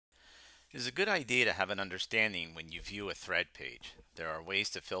It is a good idea to have an understanding when you view a thread page. There are ways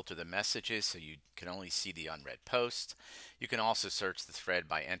to filter the messages so you can only see the unread posts. You can also search the thread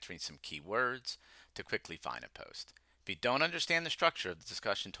by entering some keywords to quickly find a post. If you don't understand the structure of the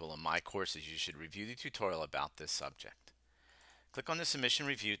discussion tool in my courses, you should review the tutorial about this subject. Click on the Submission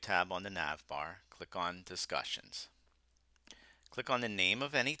Review tab on the nav bar. Click on Discussions. Click on the name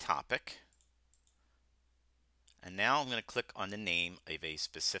of any topic. And now I'm going to click on the name of a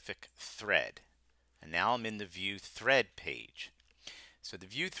specific thread. And now I'm in the View Thread page. So the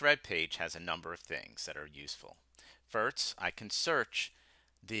View Thread page has a number of things that are useful. First, I can search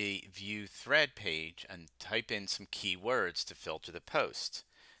the View Thread page and type in some keywords to filter the post.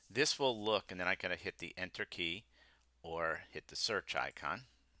 This will look, and then I gotta hit the Enter key or hit the search icon.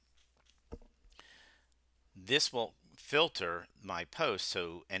 This will filter my post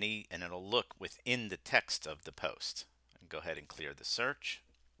and it'll look within the text of the post. Go ahead and clear the search.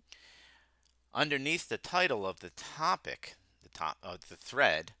 Underneath the title of the topic, the title of the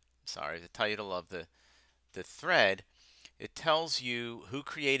thread, it tells you who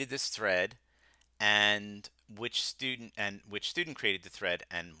created this thread and which student created the thread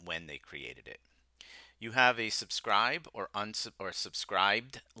and when they created it. You have a subscribe or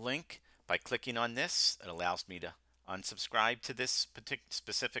subscribed link. By clicking on this, it allows me to unsubscribe to this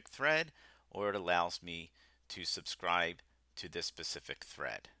specific thread, or it allows me to subscribe to this specific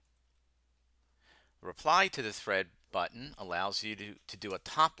thread. Reply to the thread button allows you to do a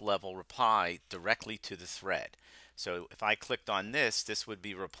top level reply directly to the thread. So if I clicked on this, this would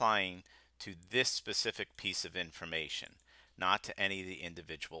be replying to this specific piece of information, not to any of the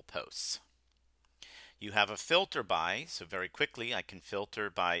individual posts. You have a filter by, so very quickly I can filter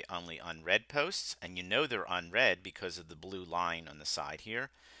by only unread posts, and you know they're unread because of the blue line on the side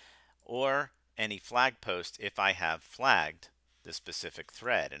here, or any flag post if I have flagged the specific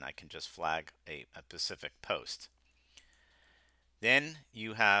thread, and I can just flag a specific post. Then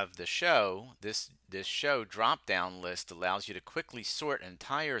you have the show. This show drop down list allows you to quickly sort an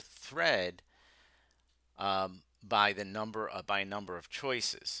entire thread by number of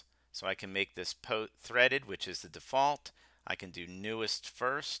choices. So I can make this threaded, which is the default. I can do newest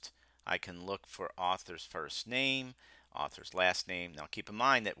first. I can look for author's first name, author's last name. Now keep in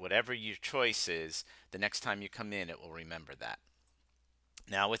mind that whatever your choice is, the next time you come in, it will remember that.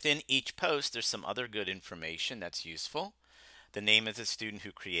 Now within each post, there's some other good information that's useful. The name of the student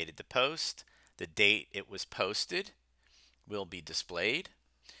who created the post, the date it was posted will be displayed.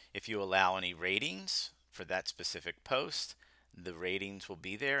 If you allow any ratings for that specific post, the ratings will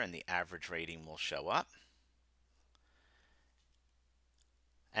be there and the average rating will show up.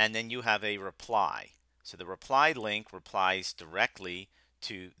 And then you have a reply. So the reply link replies directly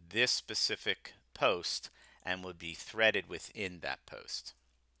to this specific post and would be threaded within that post.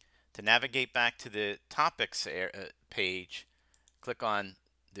 To navigate back to the topics page, click on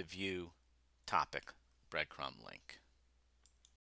the View Topic breadcrumb link.